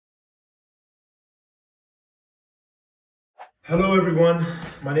Hello everyone,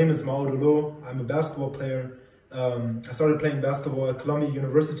 my name is Maodo Lo. I'm a basketball player. I started playing basketball at Columbia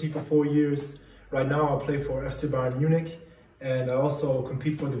University for 4 years. Right now I play for FC Bayern Munich, and I also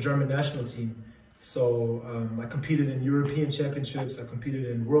compete for the German national team. So I competed in European championships, I competed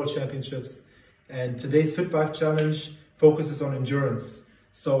in world championships, and today's Fit 5 challenge focuses on endurance.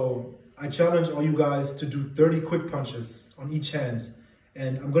 So I challenge all you guys to do 30 quick punches on each hand,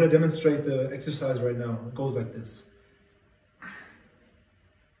 and I'm going to demonstrate the exercise right now. It goes like this.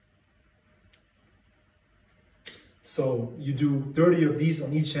 So you do 30 of these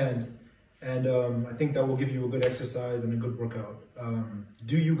on each hand, and I think that will give you a good exercise and a good workout.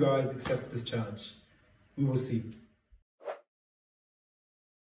 Do you guys accept this challenge? We will see.